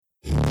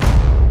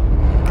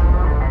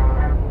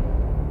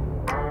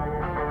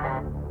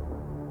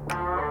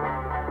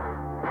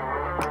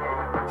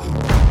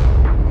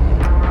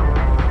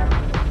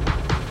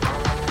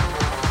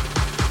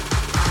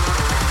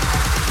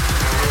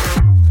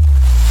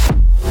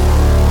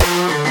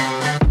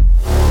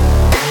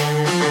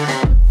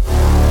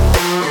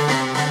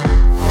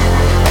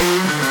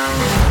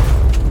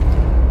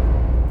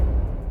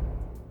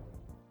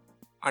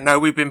know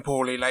we've been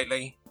poorly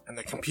lately, and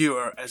the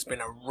computer has been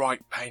a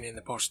right pain in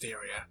the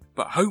posterior,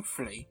 but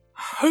hopefully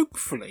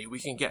we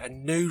can get a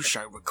new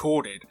show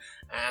recorded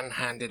and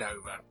handed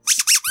over.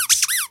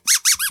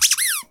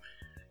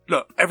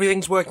 Look,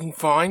 everything's working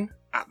fine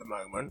at the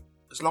moment.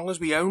 As long as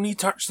we only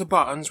touch the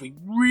buttons we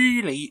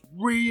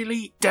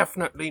really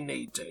definitely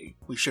need to,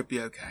 we should be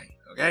okay?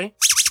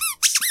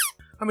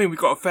 I mean, we've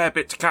got a fair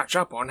bit to catch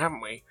up on,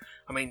 haven't we?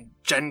 I mean,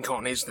 Gen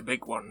Con is the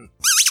big one.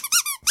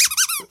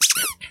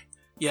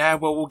 Yeah,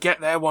 well, we'll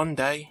get there one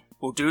day.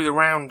 We'll do the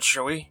round,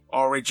 shall we?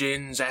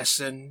 Origins,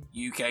 Essen,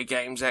 UK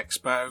Games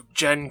Expo,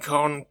 Gen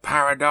Con,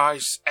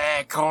 Paradise,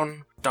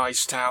 Aircon,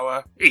 Dice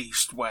Tower,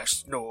 East,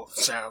 West, North,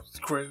 South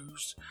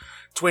Cruise,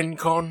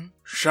 TwinCon,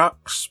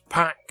 Shucks,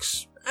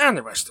 PAX, and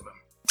the rest of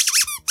them.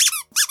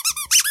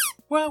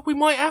 Well, we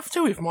might have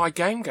to if my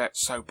game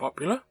gets so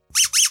popular.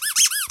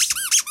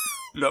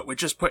 Look, we're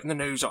just putting the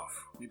news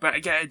off. We better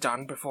get it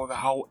done before the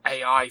whole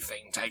AI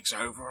thing takes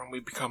over and we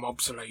become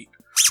obsolete.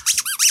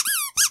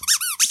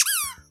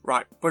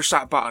 Right, push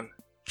that button.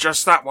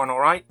 Just that one,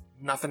 alright?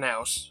 Nothing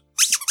else.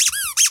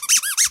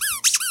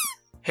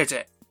 Hit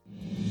it.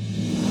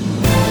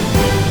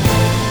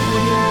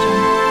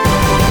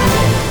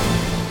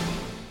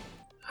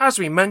 As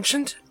we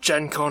mentioned,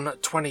 Gen Con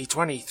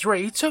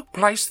 2023 took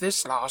place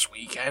this last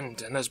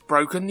weekend and has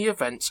broken the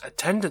event's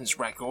attendance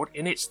record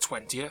in its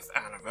 20th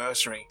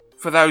anniversary.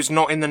 For those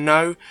not in the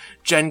know,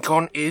 Gen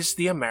Con is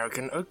the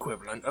American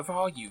equivalent of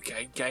our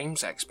UK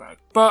Games Expo.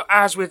 But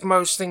as with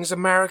most things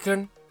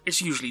American, it's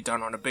usually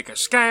done on a bigger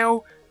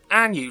scale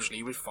and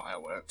usually with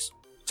fireworks.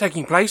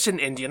 Taking place in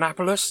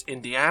Indianapolis,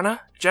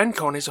 Indiana, Gen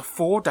Con is a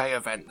 4-day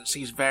event that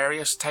sees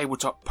various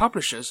tabletop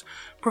publishers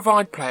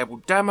provide playable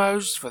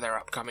demos for their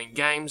upcoming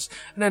games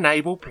and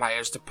enable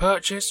players to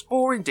purchase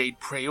or indeed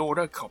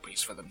pre-order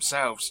copies for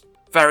themselves.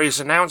 Various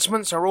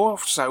announcements are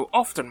also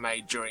often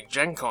made during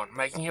Gen Con,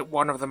 making it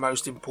one of the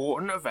most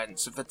important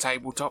events of the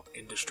tabletop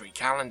industry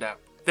calendar.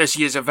 This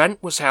year's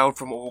event was held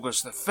from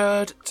August the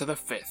 3rd to the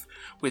 5th,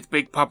 with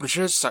big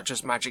publishers such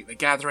as Magic the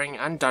Gathering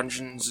and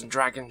Dungeons &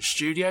 Dragons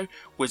Studio,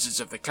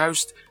 Wizards of the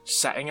Coast,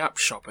 setting up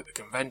shop at the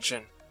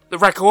convention. The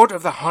record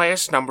of the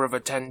highest number of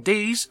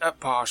attendees at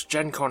past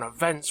Gen Con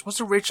events was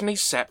originally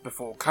set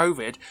before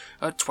COVID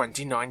at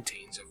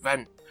 2019's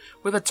event,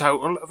 with a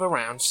total of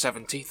around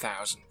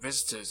 70,000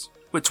 visitors.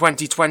 With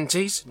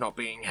 2020's not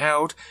being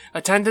held,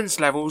 attendance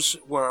levels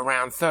were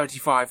around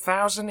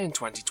 35,000 in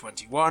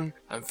 2021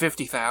 and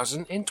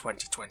 50,000 in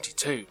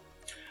 2022.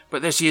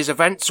 But this year's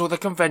event saw the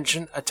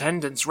convention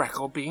attendance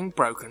record being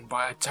broken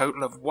by a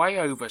total of way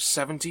over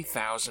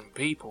 70,000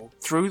 people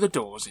through the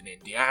doors in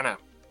Indiana.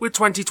 With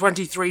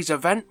 2023's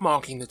event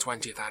marking the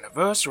 20th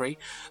anniversary,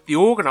 the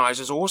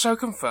organisers also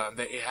confirmed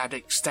that it had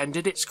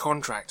extended its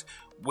contract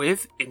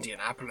with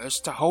Indianapolis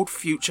to hold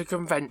future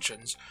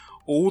conventions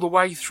all the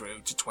way through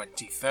to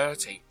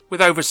 2030. With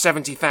over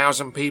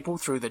 70,000 people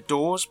through the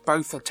doors,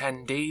 both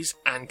attendees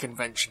and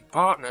convention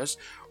partners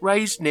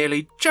raised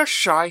nearly just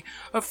shy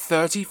of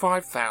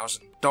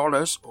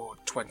 $35,000 or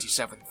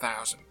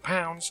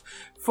 £27,000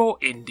 for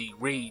Indie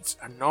Reads,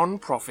 a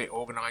non-profit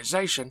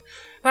organisation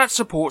that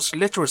supports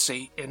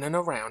literacy in and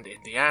around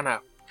Indiana,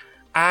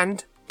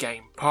 and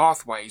Game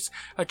Pathways,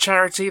 a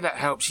charity that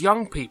helps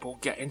young people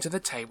get into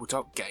the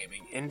tabletop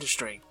gaming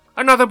industry.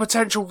 Another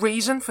potential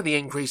reason for the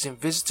increase in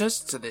visitors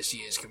to this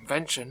year's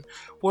convention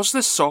was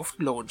the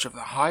soft launch of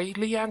the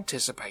highly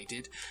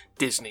anticipated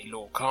Disney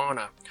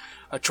Lorcana,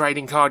 a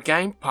trading card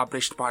game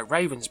published by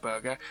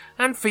Ravensburger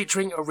and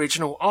featuring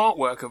original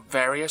artwork of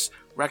various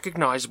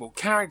recognisable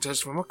characters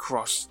from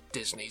across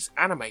Disney's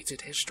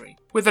animated history.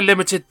 With the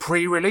limited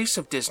pre-release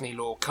of Disney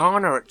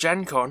Lorcana at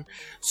Gen Con,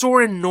 saw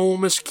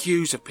enormous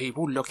queues of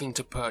people looking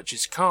to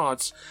purchase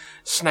cards,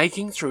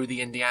 snaking through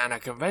the Indiana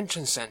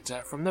Convention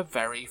Center from the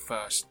very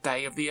first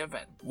day of the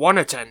event. One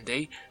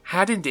attendee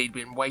had indeed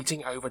been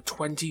waiting over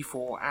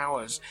 24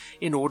 hours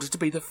in order to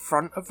be the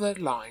front of the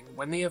line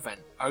when the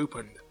event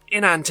opened.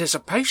 In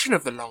anticipation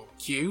of the long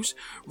queues,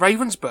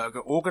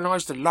 Ravensburger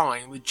organised a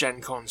line with Gen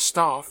Con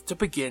staff to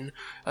begin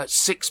at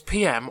 6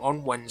 p.m.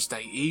 on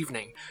Wednesday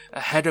evening,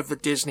 ahead of the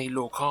Disney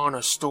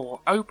Lorcana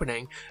store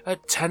opening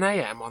at 10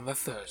 a.m. on the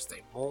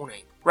Thursday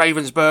morning.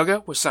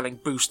 Ravensburger was selling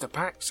booster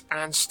packs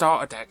and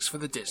starter decks for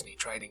the Disney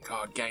trading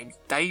card game's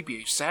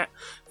debut set,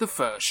 The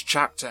First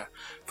Chapter,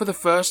 for the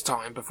first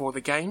time before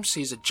the game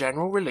sees a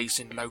general release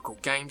in local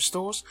game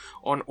stores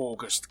on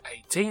August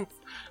 18th,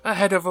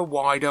 ahead of a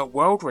wider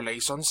world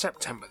release on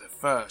September the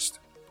 1st.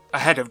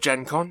 Ahead of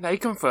Gen Con, they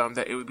confirmed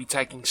that it would be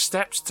taking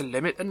steps to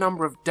limit the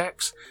number of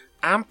decks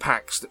and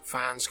packs that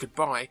fans could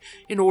buy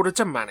in order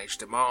to manage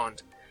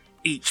demand.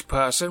 Each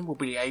person will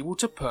be able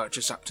to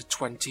purchase up to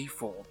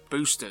 24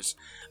 boosters,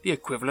 the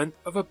equivalent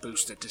of a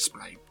booster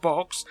display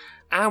box,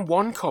 and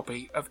one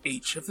copy of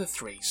each of the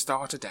 3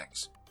 starter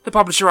decks. The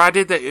publisher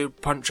added that it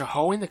would punch a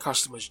hole in the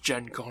customer's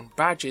Gen Con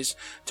badges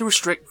to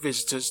restrict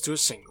visitors to a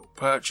single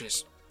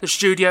purchase. The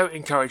studio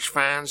encouraged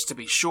fans to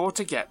be sure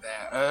to get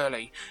there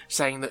early,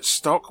 saying that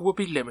stock would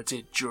be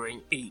limited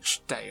during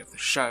each day of the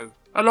show.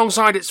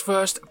 Alongside its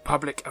first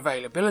public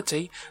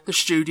availability, the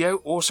studio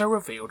also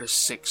revealed a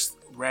sixth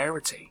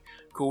rarity,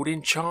 called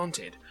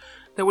Enchanted,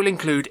 that will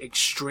include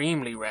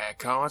extremely rare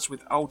cards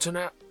with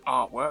alternate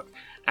artwork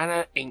and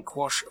an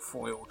inkwash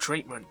foil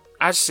treatment,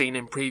 as seen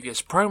in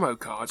previous promo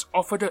cards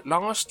offered at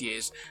last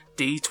year's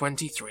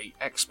D23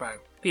 Expo.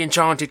 The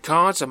Enchanted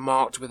cards are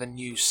marked with a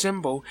new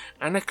symbol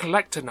and a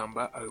collector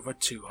number over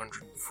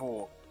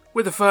 204.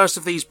 With the first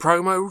of these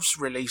promos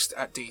released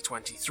at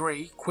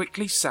D23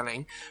 quickly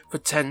selling for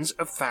tens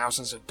of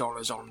thousands of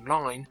dollars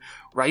online,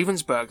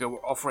 Ravensburger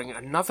were offering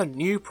another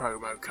new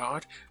promo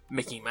card,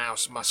 Mickey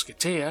Mouse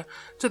Musketeer,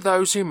 to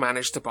those who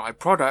managed to buy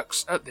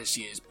products at this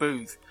year's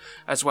booth,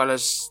 as well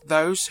as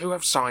those who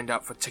have signed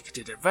up for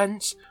ticketed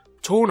events,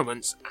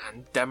 tournaments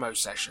and demo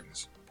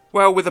sessions.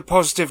 Well, with the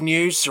positive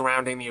news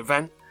surrounding the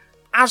event,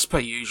 as per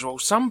usual,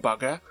 some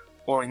bugger,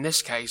 or in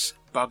this case,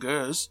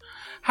 buggers,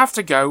 have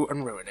to go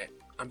and ruin it,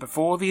 and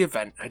before the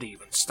event had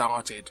even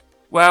started.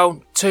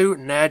 Well, two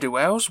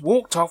ne'er-do-wells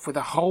walked off with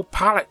a whole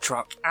pallet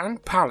truck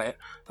and pallet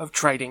of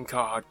trading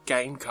card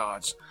game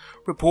cards,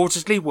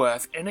 reportedly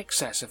worth in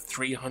excess of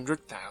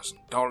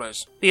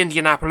 $300,000. The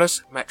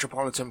Indianapolis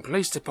Metropolitan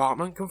Police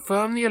Department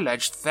confirmed the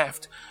alleged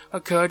theft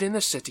occurred in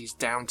the city's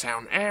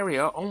downtown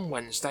area on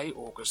Wednesday,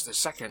 August the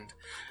 2nd,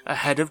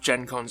 ahead of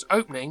Gen Con's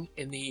opening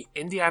in the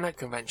Indiana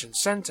Convention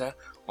Center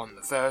on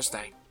the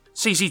Thursday.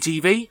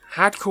 CCTV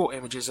had caught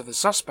images of the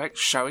suspects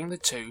showing the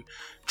two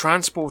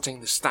transporting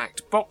the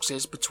stacked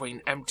boxes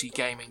between empty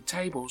gaming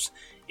tables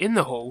in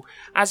the hall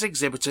as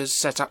exhibitors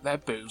set up their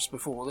booths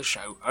before the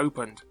show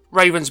opened.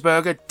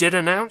 Ravensburger did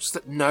announce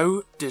that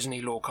no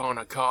Disney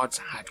Lorcana cards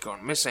had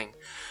gone missing,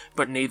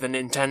 but neither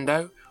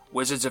Nintendo,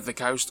 Wizards of the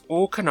Coast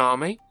or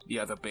Konami, the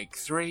other big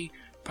three,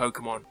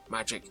 Pokemon,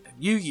 Magic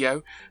and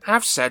Yu-Gi-Oh,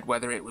 have said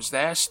whether it was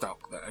their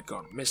stock that had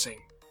gone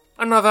missing.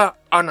 Another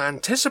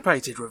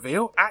unanticipated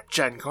reveal at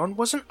Gen Con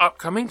was an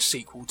upcoming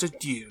sequel to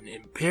Dune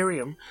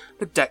Imperium,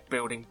 the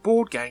deck-building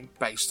board game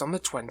based on the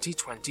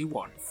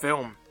 2021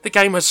 film. The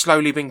game has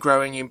slowly been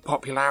growing in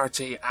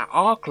popularity at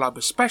our club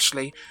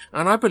especially,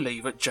 and I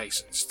believe at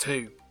Jason's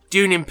too.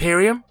 Dune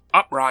Imperium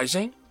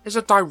Uprising is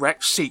a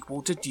direct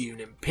sequel to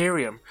Dune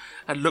Imperium,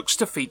 and looks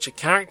to feature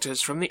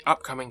characters from the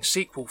upcoming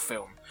sequel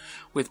film,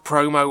 with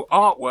promo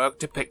artwork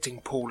depicting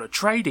Paul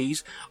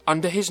Atreides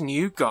under his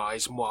new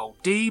guise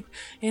Muad'Dib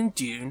in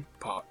Dune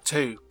Part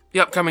 2. The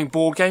upcoming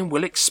board game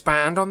will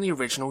expand on the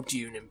original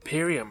Dune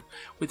Imperium,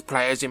 with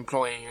players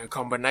employing a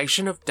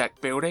combination of deck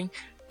building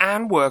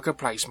and worker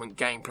placement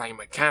gameplay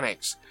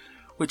mechanics,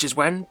 which is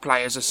when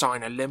players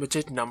assign a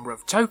limited number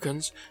of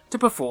tokens to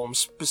perform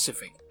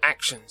specific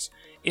actions,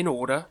 in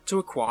order to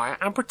acquire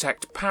and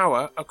protect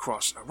power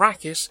across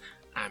Arrakis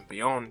and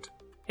beyond.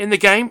 In the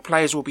game,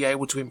 players will be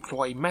able to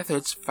employ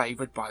methods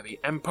favoured by the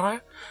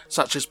Empire,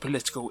 such as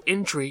political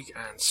intrigue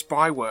and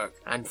spy work,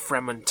 and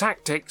Fremen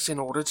tactics in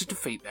order to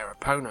defeat their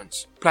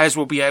opponents. Players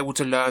will be able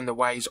to learn the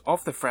ways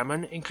of the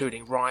Fremen,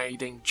 including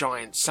riding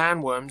giant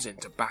sandworms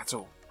into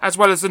battle. As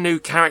well as the new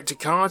character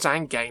cards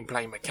and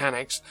gameplay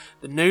mechanics,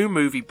 the new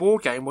movie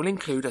board game will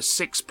include a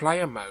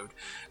 6-player mode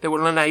that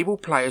will enable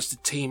players to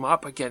team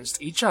up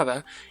against each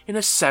other in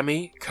a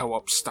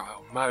semi-co-op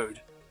style mode.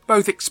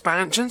 Both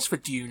expansions for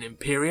Dune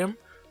Imperium,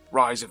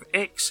 Rise of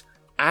Ix,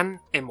 and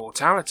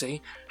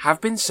Immortality have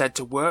been said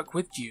to work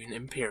with Dune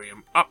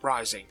Imperium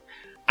Uprising,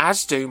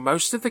 as do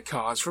most of the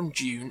cards from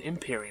Dune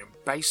Imperium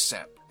base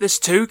set. This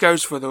too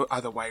goes for the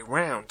other way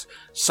round.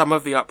 Some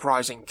of the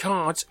Uprising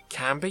cards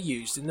can be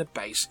used in the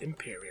base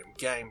Imperium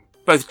game.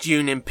 Both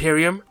Dune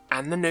Imperium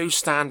and the new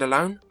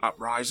standalone,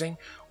 Uprising,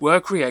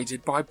 were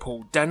created by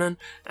Paul Dennen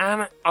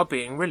and are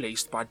being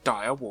released by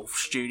Dire Wolf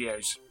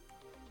Studios.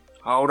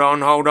 Hold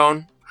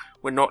on,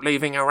 we're not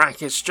leaving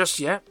Arrakis just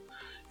yet,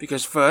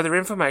 because further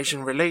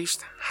information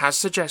released has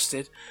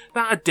suggested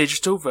that a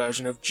digital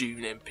version of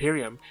Dune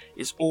Imperium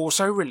is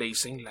also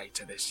releasing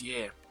later this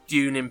year.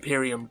 Dune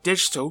Imperium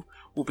Digital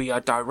will be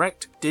a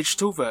direct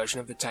digital version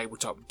of the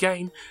tabletop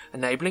game,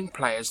 enabling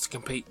players to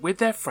compete with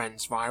their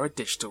friends via a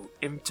digital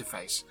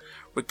interface,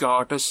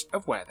 regardless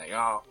of where they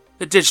are.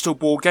 The digital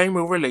board game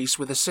will release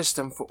with a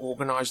system for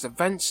organised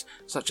events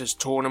such as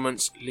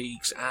tournaments,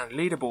 leagues and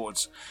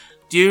leaderboards.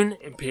 Dune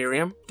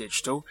Imperium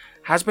Digital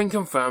has been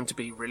confirmed to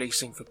be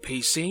releasing for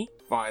PC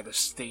via the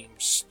Steam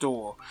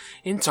store,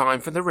 in time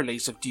for the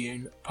release of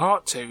Dune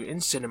Part 2 in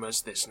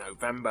cinemas this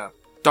November.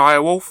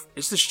 Direwolf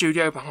is the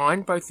studio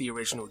behind both the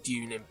original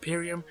Dune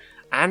Imperium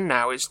and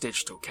now its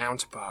digital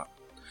counterpart.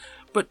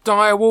 But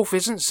Direwolf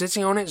isn't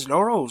sitting on its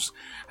laurels,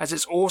 as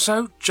it's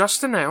also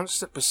just announced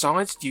that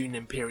besides Dune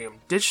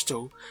Imperium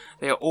Digital,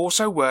 they are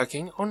also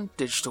working on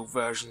digital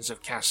versions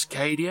of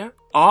Cascadia,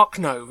 Ark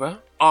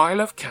Nova,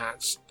 Isle of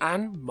Cats,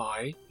 and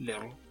My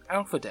Little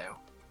Elfadale.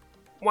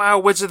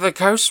 While Wizards of the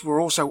Coast were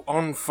also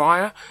on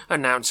fire,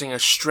 announcing a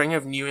string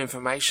of new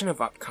information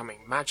of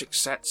upcoming Magic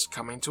sets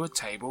coming to a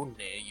table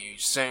near you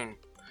soon.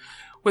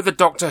 With the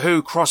Doctor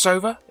Who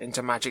crossover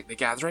into Magic the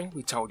Gathering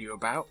we told you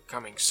about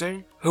coming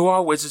soon, who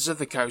are Wizards of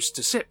the Coast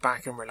to sit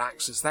back and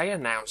relax as they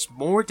announce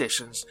more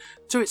additions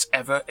to its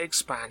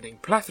ever-expanding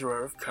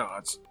plethora of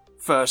cards.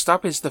 First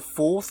up is the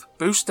 4th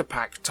booster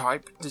pack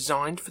type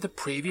designed for the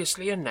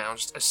previously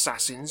announced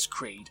Assassin's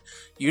Creed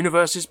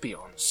Universes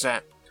Beyond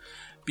set.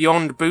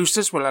 Beyond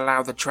boosters will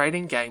allow the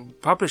trading game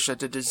publisher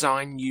to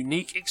design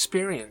unique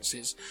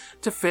experiences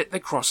to fit the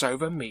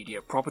crossover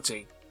media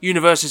property.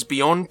 Universes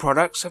Beyond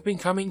products have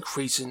become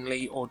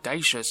increasingly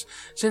audacious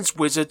since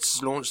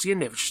Wizards launched the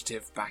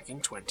initiative back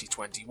in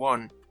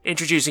 2021.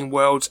 Introducing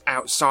worlds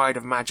outside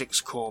of Magic's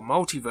core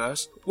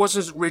multiverse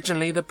was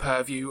originally the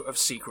purview of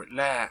Secret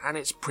Lair and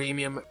its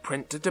premium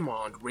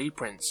print-to-demand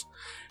reprints.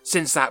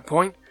 Since that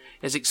point,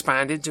 it has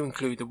expanded to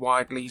include the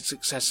widely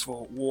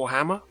successful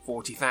Warhammer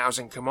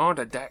 40,000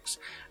 Commander decks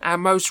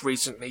and most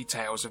recently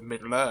Tales of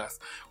Middle-earth,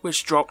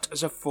 which dropped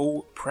as a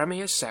full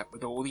premiere set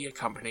with all the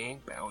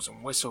accompanying bells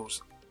and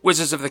whistles.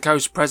 Wizards of the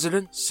Coast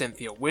president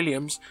Cynthia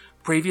Williams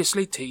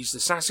previously teased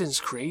Assassin's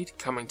Creed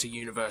coming to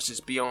Universes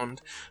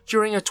Beyond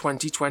during a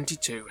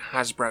 2022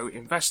 Hasbro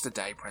Investor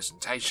Day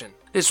presentation.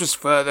 This was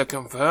further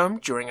confirmed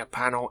during a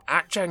panel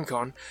at Gen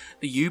Con.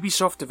 The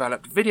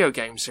Ubisoft-developed video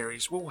game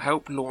series will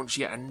help launch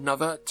yet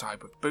another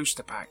type of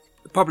booster pack.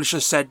 The publisher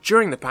said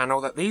during the panel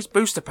that these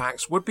booster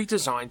packs would be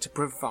designed to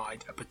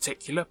provide a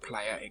particular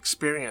player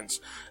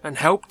experience and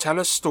help tell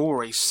a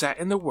story set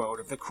in the world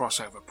of the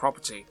crossover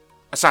property.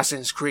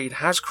 Assassin's Creed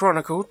has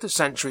chronicled the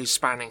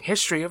centuries-spanning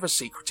history of a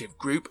secretive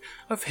group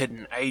of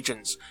hidden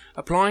agents,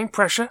 applying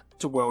pressure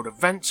to world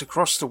events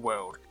across the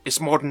world. Its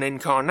modern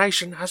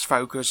incarnation has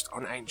focused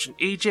on ancient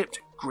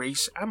Egypt,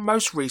 Greece, and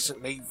most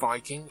recently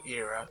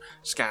Viking-era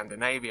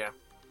Scandinavia.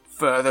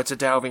 Further to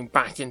delving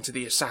back into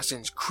the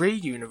Assassin's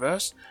Creed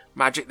universe,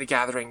 Magic the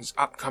Gathering's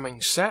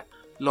upcoming set,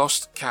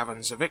 Lost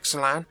Caverns of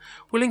Ixalan,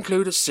 will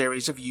include a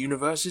series of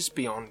Universes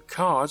Beyond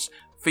cards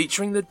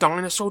featuring the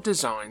dinosaur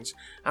designs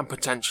and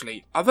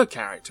potentially other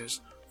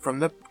characters from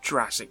the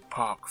Jurassic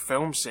Park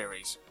film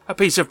series. A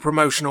piece of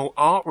promotional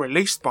art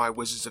released by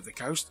Wizards of the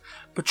Coast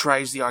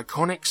portrays the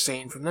iconic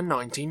scene from the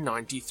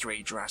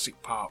 1993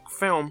 Jurassic Park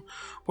film,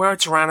 where a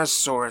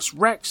Tyrannosaurus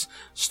Rex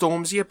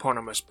storms the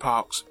eponymous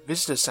park's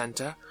visitor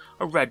centre,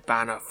 a red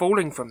banner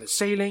falling from the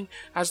ceiling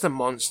as the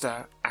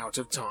monster out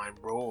of time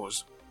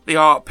roars. The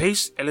art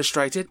piece,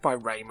 illustrated by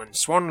Raymond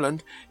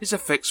Swanland, is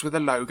affixed with a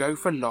logo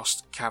for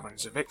Lost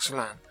Caverns of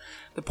Ixalan.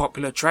 The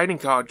popular trading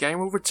card game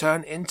will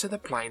return into the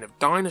plane of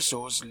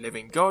dinosaurs,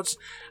 living gods,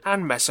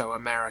 and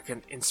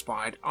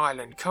Mesoamerican-inspired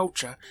island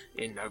culture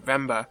in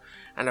November,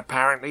 and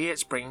apparently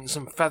it's bringing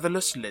some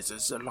featherless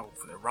lizards along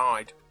for the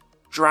ride.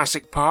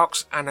 Jurassic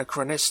Park's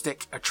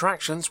anachronistic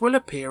attractions will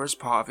appear as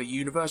part of the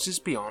Universes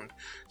Beyond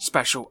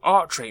special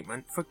art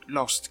treatment for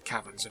Lost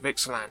Caverns of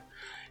Ixalan.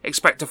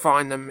 Expect to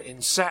find them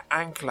in set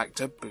and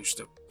collector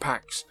booster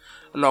packs,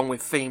 along with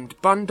themed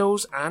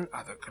bundles and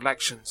other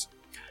collections,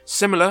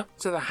 similar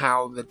to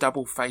how the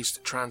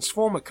double-faced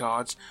Transformer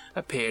cards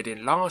appeared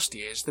in last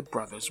year's The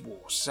Brothers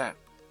War set.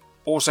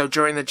 Also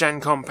during the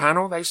Gen Con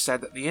panel, they said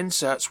that the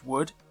inserts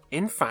would,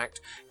 in fact,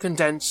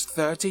 condense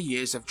 30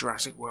 years of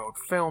Jurassic World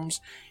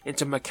films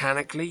into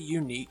mechanically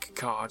unique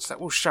cards that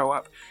will show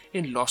up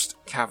in Lost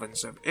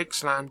Caverns of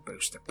Ixalan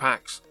booster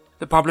packs.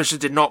 The publisher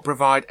did not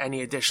provide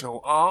any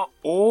additional art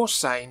or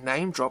say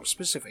name-drop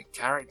specific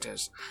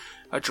characters.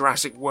 A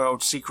Jurassic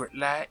World Secret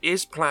Lair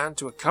is planned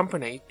to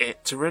accompany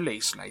it to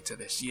release later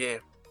this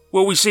year.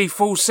 Will we see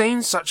full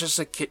scenes such as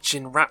the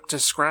kitchen raptor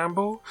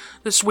scramble,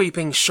 the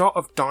sweeping shot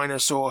of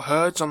dinosaur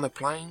herds on the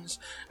plains,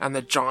 and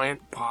the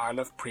giant pile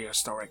of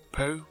prehistoric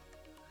poo?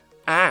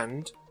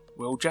 And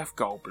will Jeff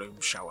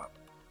Goldblum show up?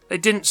 They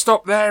didn't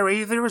stop there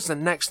either, as the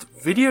next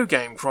video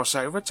game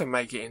crossover to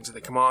make it into the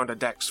Commander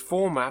Decks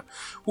format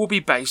will be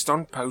based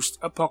on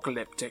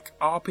post-apocalyptic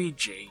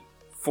RPG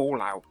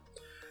Fallout.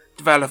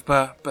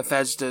 Developer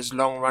Bethesda's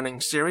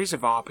long-running series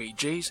of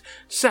RPGs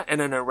set in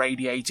an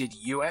irradiated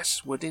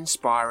US would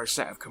inspire a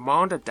set of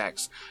Commander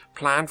decks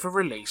planned for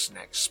release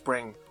next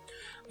spring.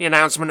 The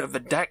announcement of the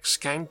decks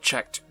came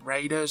checked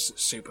raiders,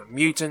 super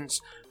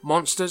mutants,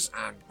 monsters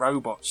and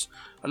robots,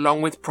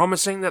 along with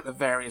promising that the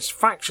various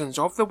factions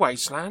of the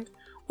Wasteland,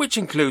 which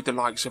include the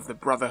likes of the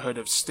Brotherhood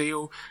of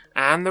Steel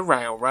and the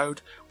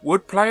Railroad,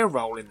 would play a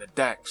role in the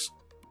decks.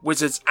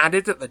 Wizards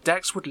added that the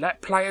decks would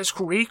let players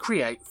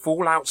recreate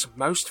Fallout's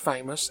most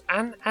famous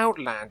and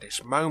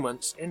outlandish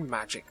moments in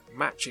Magic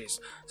matches,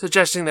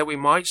 suggesting that we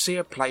might see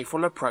a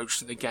playful approach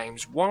to the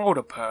game's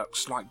wilder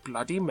perks like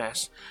Bloody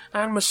Mess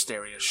and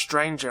Mysterious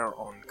Stranger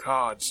on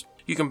cards.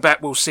 You can bet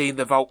we'll see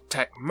the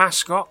Vault-Tec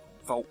mascot,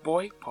 Vault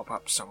Boy, pop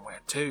up somewhere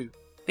too.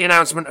 The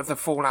announcement of the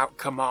Fallout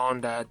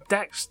Commander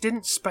decks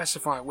didn't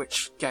specify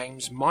which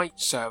games might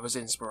serve as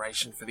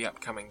inspiration for the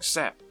upcoming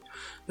set.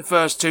 The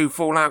first two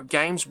Fallout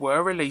games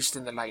were released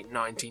in the late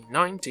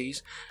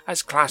 1990s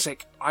as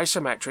classic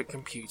isometric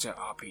computer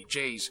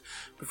RPGs,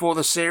 before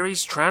the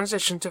series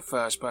transitioned to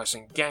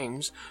first-person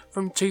games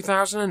from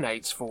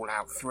 2008's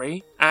Fallout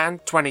 3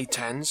 and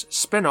 2010's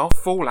spin-off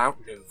Fallout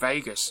New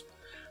Vegas.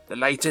 The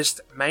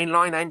latest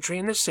mainline entry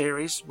in the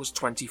series was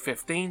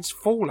 2015's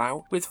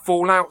Fallout, with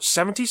Fallout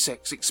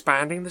 76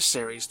 expanding the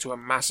series to a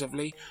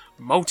massively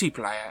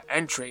multiplayer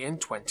entry in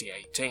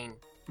 2018.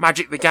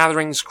 Magic the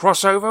Gathering's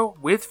crossover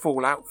with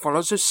Fallout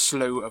follows a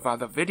slew of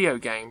other video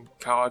game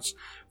cards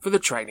for the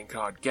trading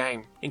card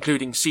game,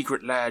 including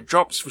secret lair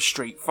drops for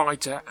Street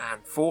Fighter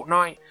and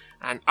Fortnite,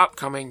 and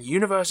upcoming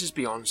Universes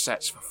Beyond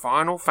sets for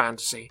Final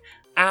Fantasy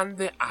and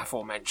the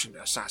aforementioned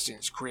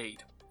Assassin's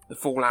Creed. The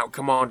Fallout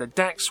Commander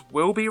decks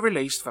will be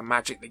released for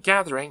Magic the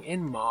Gathering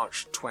in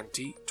March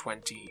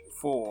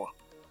 2024.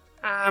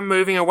 And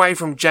moving away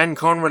from Gen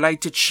Con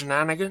related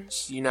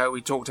shenanigans,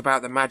 we talked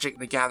about the Magic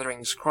the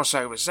Gathering's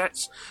crossover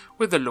sets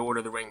with the Lord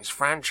of the Rings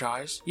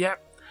franchise,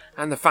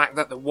 and the fact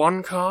that the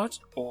one card,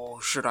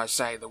 or should I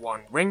say the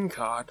one ring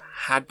card,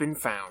 had been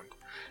found,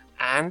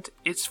 and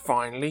it's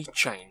finally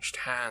changed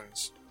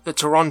hands. The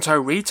Toronto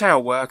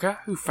retail worker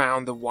who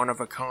found the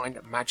one-of-a-kind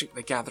Magic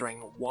the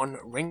Gathering One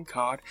Ring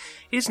card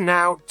is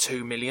now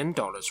 $2 million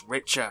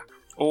richer,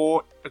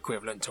 or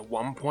equivalent to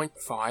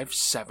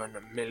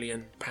 £1.57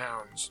 million,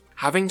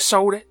 having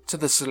sold it to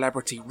the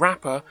celebrity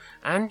rapper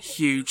and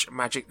huge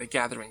Magic the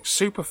Gathering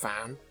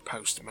superfan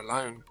Post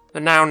Malone. The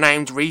now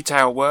named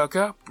retail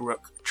worker,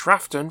 Brooke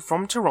Trafton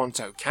from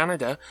Toronto,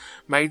 Canada,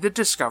 made the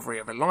discovery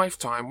of a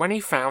lifetime when he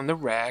found the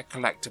rare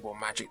collectible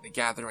Magic the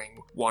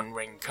Gathering One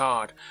Ring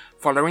card,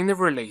 following the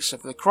release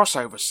of the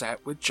crossover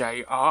set with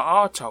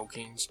J.R.R.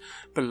 Tolkien's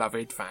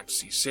beloved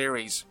fantasy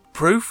series.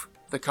 Proof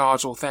the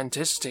card's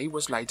authenticity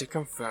was later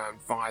confirmed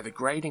via the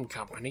grading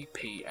company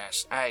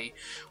PSA,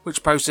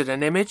 which posted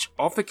an image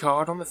of the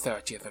card on the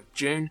 30th of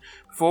June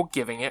before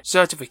giving it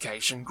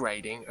certification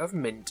grading of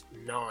Mint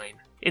 9.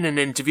 In an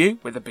interview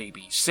with the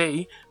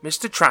BBC,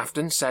 Mr.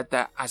 Trafton said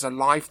that as a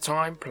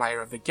lifetime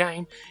player of the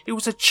game, it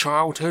was a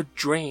childhood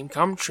dream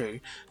come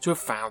true to have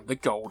found the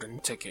golden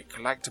ticket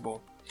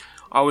collectible.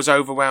 I was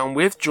overwhelmed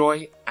with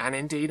joy and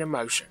indeed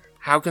emotion.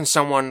 How can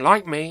someone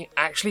like me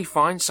actually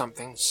find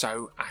something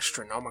so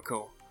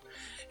astronomical?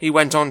 He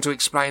went on to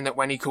explain that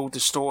when he called the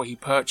store he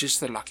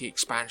purchased the Lucky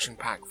Expansion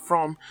Pack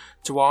from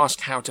to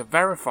ask how to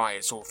verify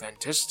its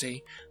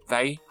authenticity,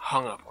 they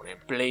hung up on him,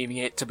 believing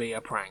it to be a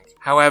prank.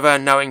 However,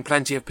 knowing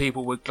plenty of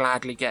people would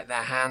gladly get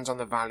their hands on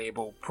the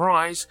valuable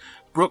prize,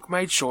 Brooke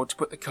made sure to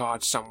put the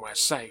card somewhere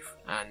safe.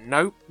 And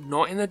nope,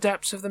 not in the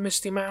depths of the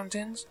Misty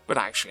Mountains, but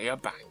actually a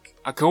bank.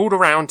 I called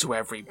around to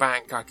every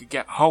bank I could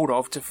get hold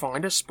of to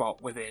find a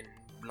spot within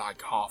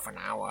like half an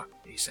hour,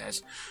 he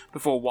says,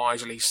 before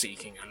wisely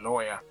seeking a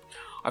lawyer.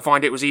 I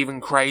find it was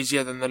even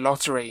crazier than the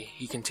lottery,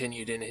 he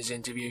continued in his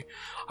interview.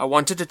 I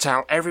wanted to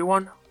tell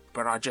everyone,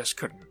 but I just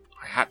couldn't.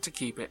 I had to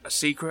keep it a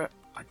secret.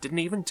 I didn't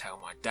even tell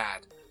my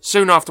dad.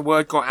 Soon after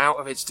word got out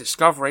of its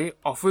discovery,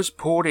 offers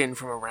poured in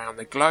from around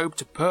the globe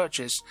to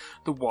purchase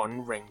the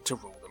one ring to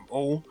rule them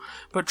all,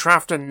 but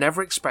Trafton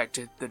never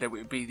expected that it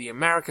would be the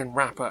American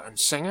rapper and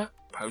singer,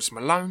 Post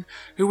Malone,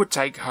 who would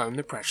take home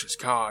the precious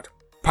card.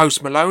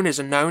 Post Malone is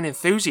a known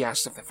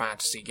enthusiast of the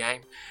fantasy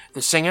game.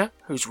 The singer,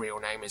 whose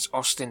real name is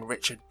Austin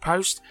Richard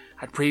Post,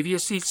 had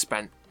previously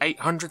spent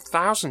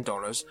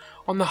 $800,000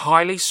 on the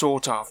highly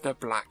sought-after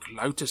Black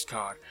Lotus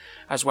card,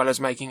 as well as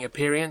making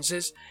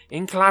appearances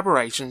in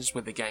collaborations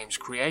with the game's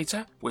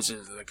creator,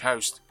 Wizards of the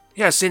Coast.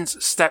 He has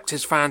since stepped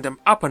his fandom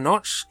up a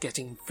notch,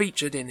 getting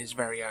featured in his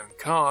very own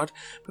card,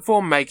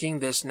 before making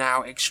this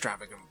now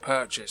extravagant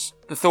purchase.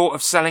 The thought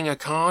of selling a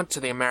card to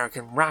the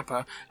American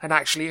rapper had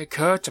actually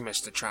occurred to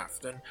Mr.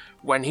 Trafton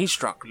when he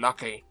struck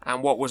lucky,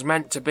 and what was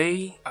meant to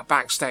be a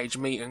backstage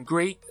meet and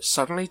greet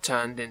suddenly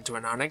turned into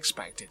an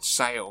unexpected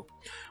sale.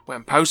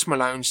 When Post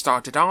Malone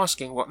started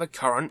asking what the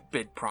current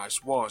bid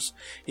price was,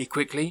 he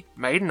quickly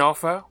made an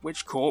offer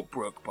which caught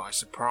Brooke by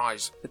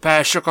surprise. The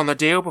pair shook on the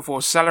deal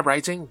before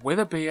celebrating with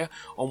a beer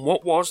on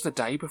what was the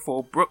day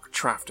before Brooke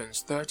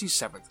Trafton's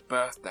 37th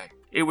birthday.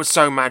 It was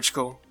so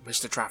magical,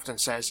 Mr. Trafton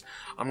says.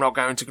 I'm not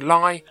going to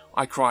lie,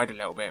 I cried a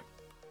little bit.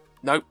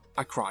 Nope,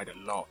 I cried a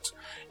lot,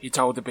 he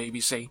told the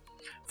BBC.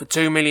 For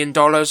 $2 million,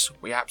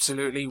 we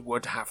absolutely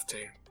would have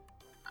to.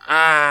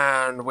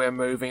 And we're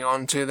moving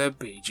on to the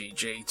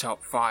BGG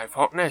Top 5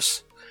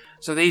 hotness.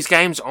 So these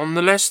games on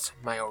the list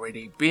may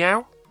already be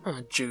out,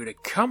 due to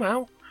come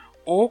out,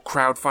 or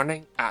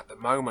crowdfunding at the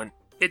moment.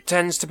 It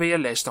tends to be a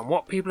list on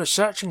what people are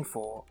searching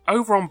for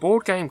over on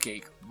Board Game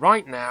Geek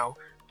right now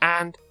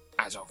and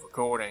as of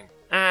recording.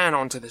 And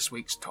on to this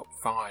week's Top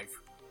 5.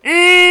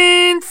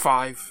 In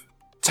 5.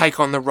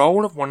 Take on the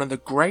role of one of the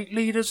great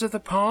leaders of the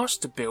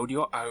past to build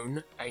your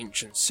own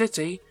ancient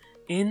city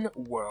in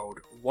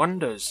World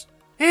Wonders.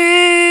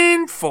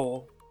 In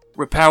 4.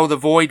 Repel the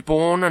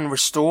Voidborn and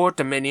restore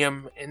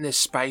Dominion in this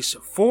space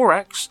of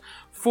 4x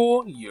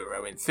for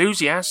Euro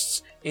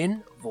enthusiasts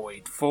in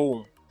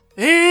Voidfall.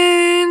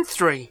 In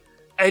 3.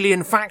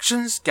 Alien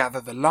factions gather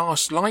the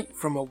last light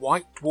from a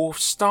white dwarf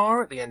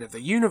star at the end of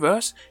the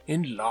universe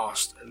in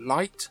Last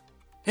Light.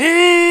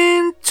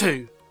 In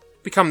 2.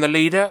 Become the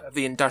leader of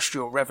the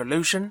Industrial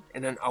Revolution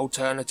in an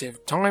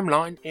alternative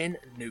timeline in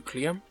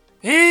Nucleum.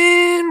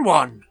 In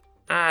 1.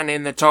 And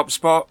in the top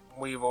spot,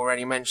 we've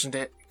already mentioned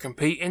it.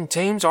 Compete in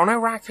teams on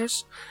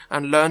Arrakis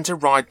and learn to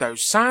ride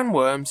those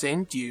sandworms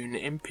in Dune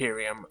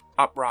Imperium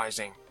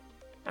Uprising.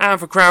 And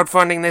for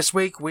crowdfunding this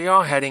week, we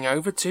are heading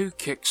over to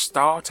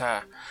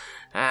Kickstarter.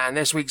 And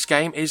this week's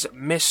game is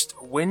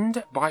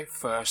Mistwind by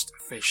First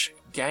Fish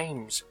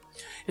Games.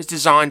 It's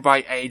designed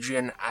by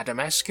Adrian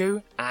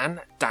Adamescu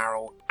and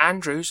Daryl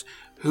Andrews,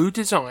 who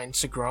designed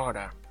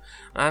Sagrada.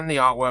 And the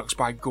artwork's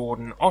by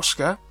Gordon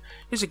Oscar.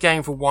 It's a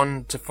game for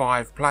 1 to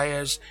 5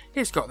 players.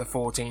 It's got the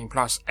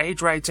 14+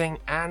 age rating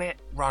and it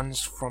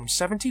runs from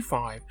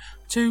 75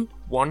 to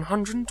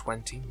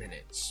 120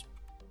 minutes.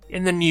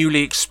 In the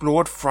newly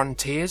explored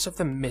frontiers of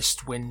the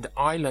Mistwind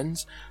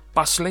Islands,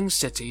 bustling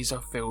cities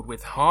are filled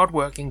with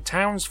hard-working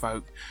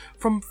townsfolk,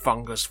 from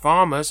fungus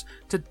farmers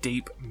to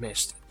deep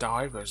mist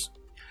divers.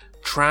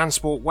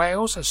 Transport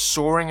whales are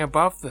soaring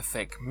above the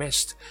thick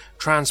mist,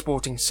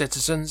 transporting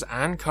citizens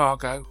and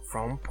cargo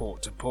from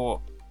port to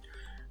port.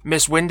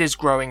 Mistwind is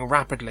growing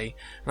rapidly,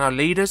 and our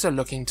leaders are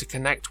looking to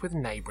connect with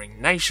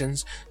neighbouring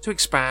nations to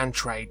expand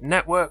trade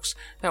networks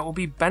that will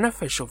be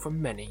beneficial for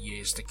many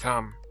years to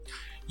come.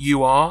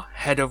 You are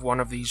head of one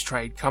of these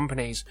trade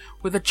companies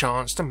with a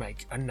chance to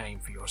make a name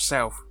for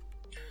yourself.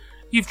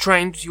 You've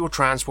trained your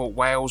transport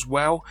whales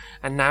well,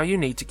 and now you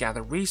need to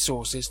gather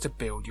resources to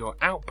build your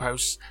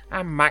outposts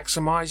and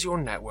maximise your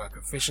network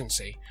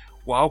efficiency,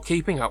 while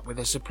keeping up with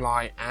the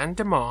supply and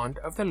demand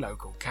of the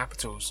local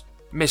capitals.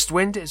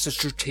 Mistwind is a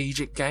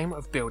strategic game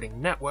of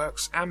building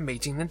networks and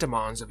meeting the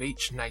demands of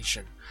each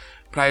nation.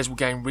 Players will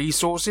gain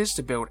resources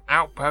to build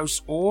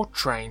outposts or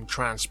train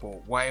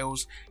transport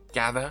whales,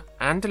 gather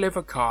and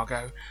deliver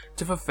cargo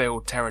to fulfill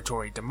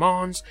territory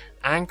demands,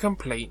 and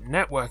complete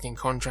networking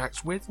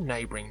contracts with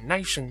neighbouring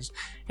nations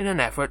in an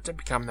effort to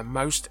become the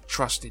most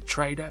trusted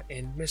trader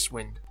in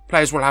Mistwind.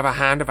 Players will have a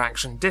hand of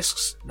action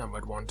discs,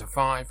 numbered 1 to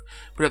 5,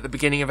 but at the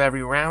beginning of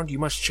every round you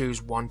must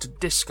choose one to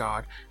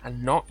discard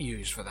and not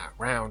use for that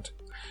round.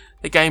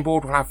 The game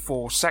board will have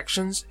 4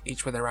 sections,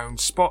 each with their own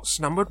spots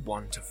numbered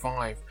 1 to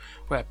 5,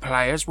 where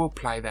players will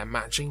play their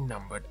matching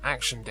numbered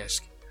action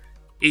disc.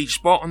 Each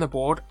spot on the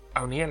board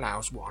only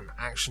allows 1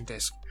 action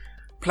disc.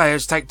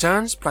 Players take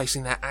turns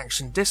placing their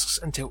action discs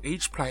until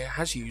each player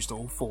has used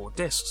all 4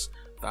 discs,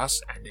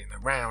 thus ending the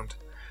round.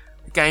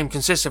 The game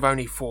consists of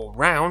only 4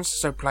 rounds,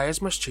 so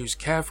players must choose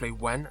carefully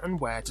when and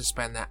where to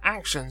spend their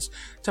actions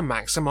to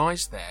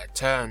maximise their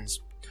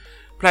turns.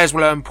 Players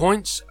will earn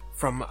points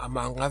from,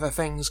 among other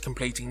things,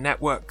 completing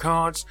network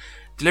cards,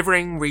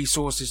 delivering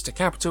resources to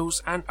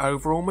capitals, and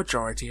overall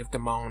majority of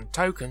demand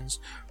tokens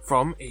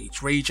from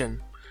each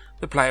region.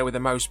 The player with the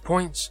most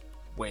points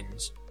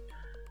wins.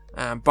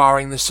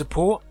 Barring the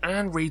support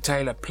and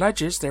retailer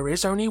pledges, there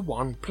is only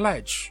 1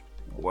 pledge.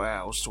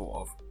 Well, sort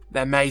of.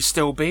 There may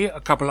still be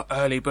a couple of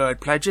early bird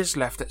pledges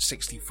left at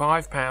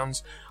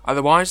 £65,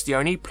 otherwise the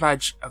only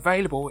pledge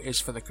available is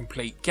for the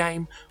complete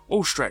game,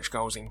 all stretch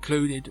goals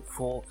included,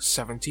 for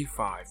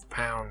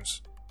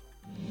 £75.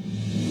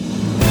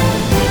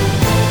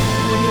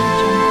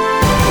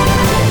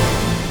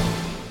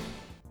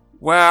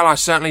 Well, I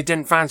certainly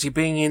didn't fancy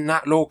being in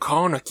that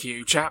Lorcana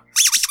queue, chap.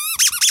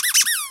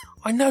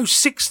 I know,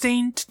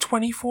 16 to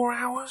 24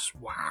 hours?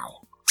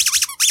 Wow.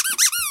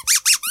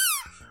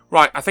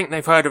 Right, I think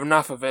they've heard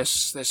enough of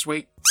this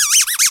week.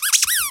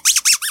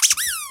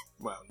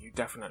 Well, you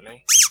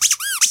definitely.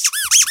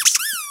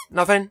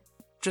 Nothing?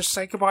 Just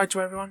say goodbye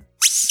to everyone?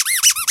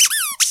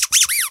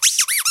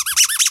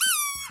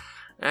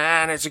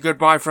 And it's a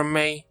goodbye from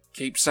me.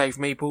 Keep safe,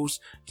 meeples.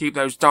 Keep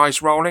those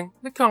dice rolling,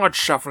 the cards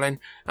shuffling,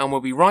 and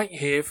we'll be right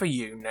here for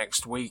you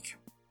next week.